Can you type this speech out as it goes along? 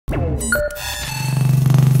Welcome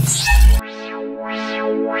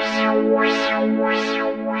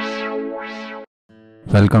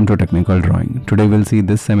to Technical Drawing. Today we'll see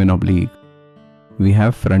this semi oblique. We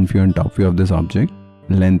have front view and top view of this object.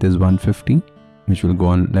 Length is 150, which will go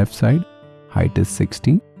on left side. Height is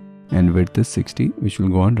 60 and width is 60, which will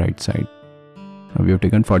go on right side. Now we have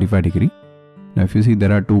taken 45 degree. Now if you see,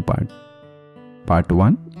 there are two parts. Part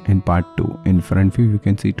 1 and part 2. In front view you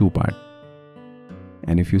can see two parts.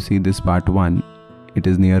 And if you see this part 1, it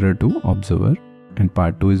is nearer to observer and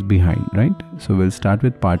part 2 is behind, right? So we'll start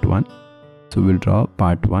with part 1. So we'll draw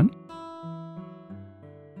part 1.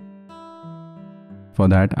 For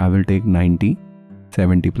that I will take 90,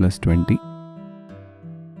 70 plus 20.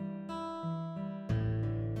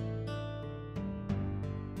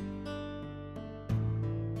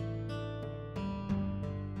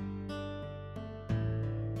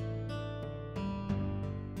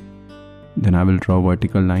 Then I will draw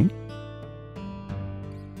vertical line.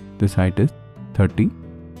 This height is 30.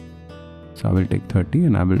 So I will take 30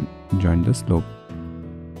 and I will join the slope.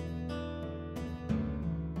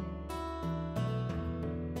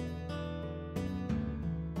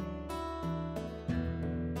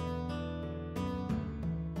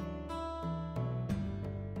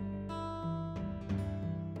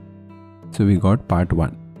 So we got part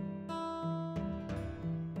 1.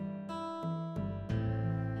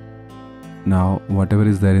 Now whatever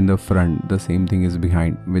is there in the front, the same thing is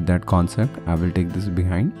behind. With that concept, I will take this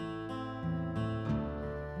behind.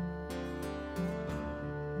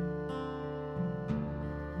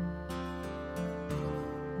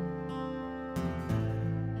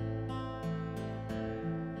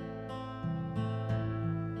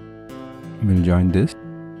 We'll join this.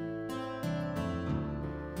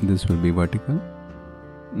 This will be vertical.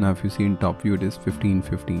 Now if you see in top view, it is 15,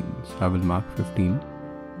 15. So I will mark 15.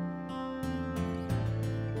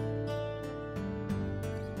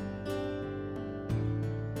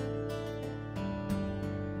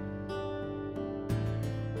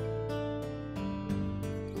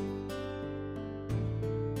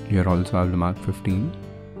 Here also I will mark 15.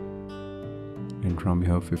 And from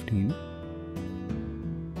here 15.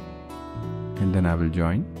 And then I will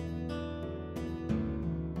join.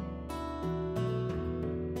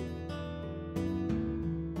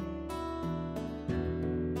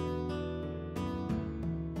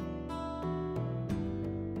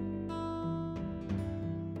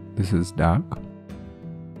 This is dark.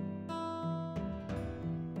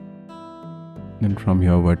 Then from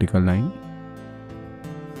here vertical line.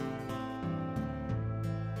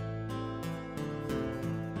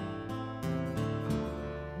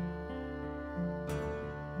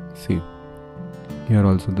 See, here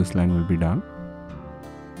also this line will be dark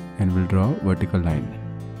and we'll draw vertical line.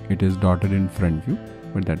 It is dotted in front view,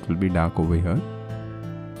 but that will be dark over here.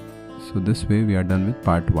 So this way we are done with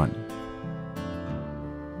part 1.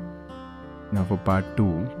 Now for part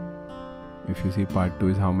 2, if you see, part 2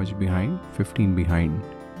 is how much behind? 15 behind.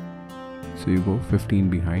 So you go 15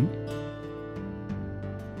 behind.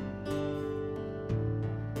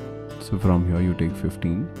 So from here you take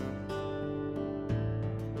 15.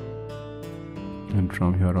 And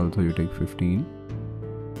from here also you take 15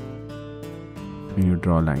 and you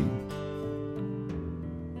draw a line.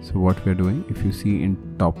 So what we are doing, if you see in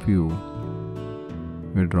top view,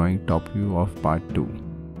 we are drawing top view of part 2.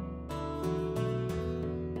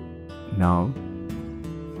 Now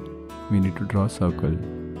we need to draw a circle.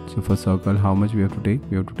 So for circle, how much we have to take?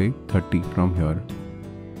 We have to take 30 from here.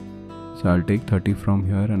 So I'll take 30 from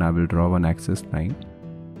here and I will draw one axis line.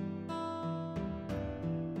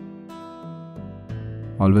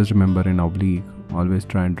 Always remember, in oblique, always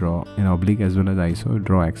try and draw in oblique as well as iso,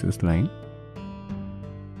 draw axis line.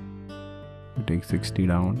 You take 60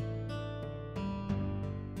 down.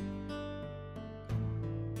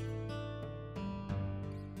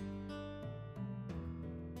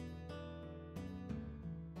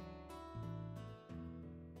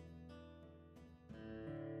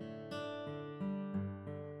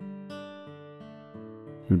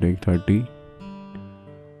 You take 30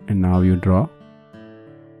 and now you draw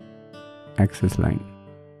axis line.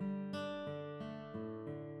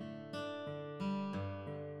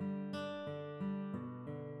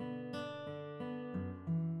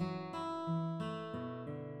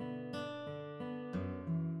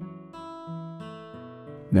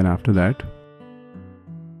 Then after that,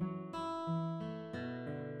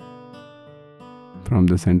 from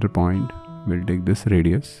the center point, we'll take this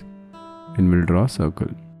radius and we'll draw a circle.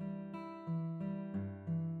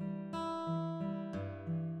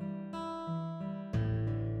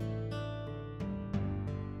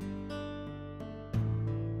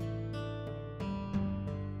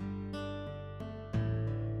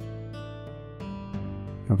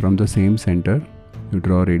 Now from the same center, you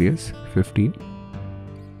draw radius 15.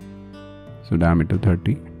 So diameter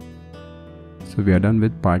 30. So we are done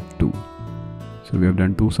with part 2. So we have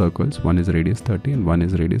done 2 circles. One is radius 30 and one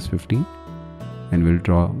is radius 15. And we'll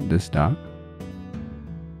draw this dark.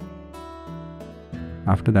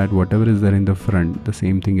 After that, whatever is there in the front, the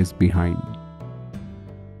same thing is behind.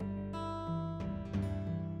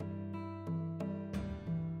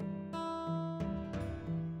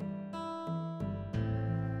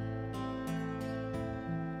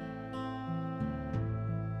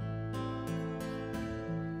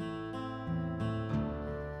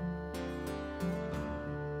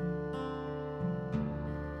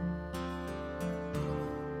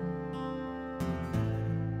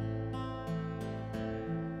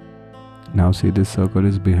 Now see, this circle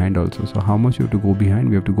is behind also. So how much you have to go behind?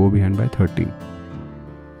 We have to go behind by 30.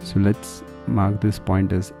 So let's mark this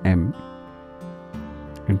point as M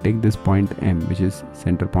and take this point M, which is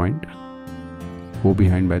center point. Go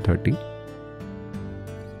behind by 30.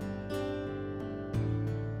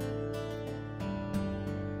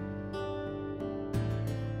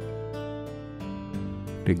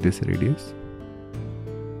 Take this radius.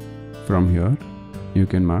 From here you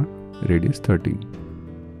can mark radius 30.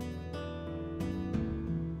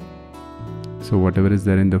 So whatever is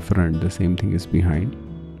there in the front, the same thing is behind.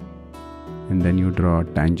 And then you draw a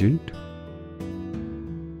tangent.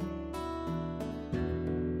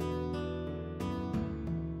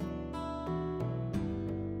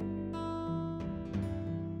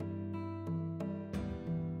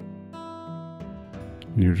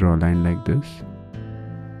 You draw a line like this.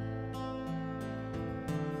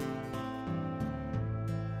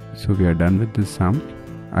 So we are done with this sum.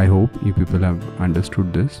 I hope you people have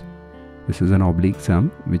understood this. This is an oblique sum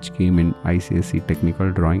which came in ICSE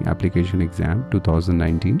Technical Drawing Application Exam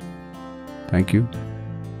 2019. Thank you.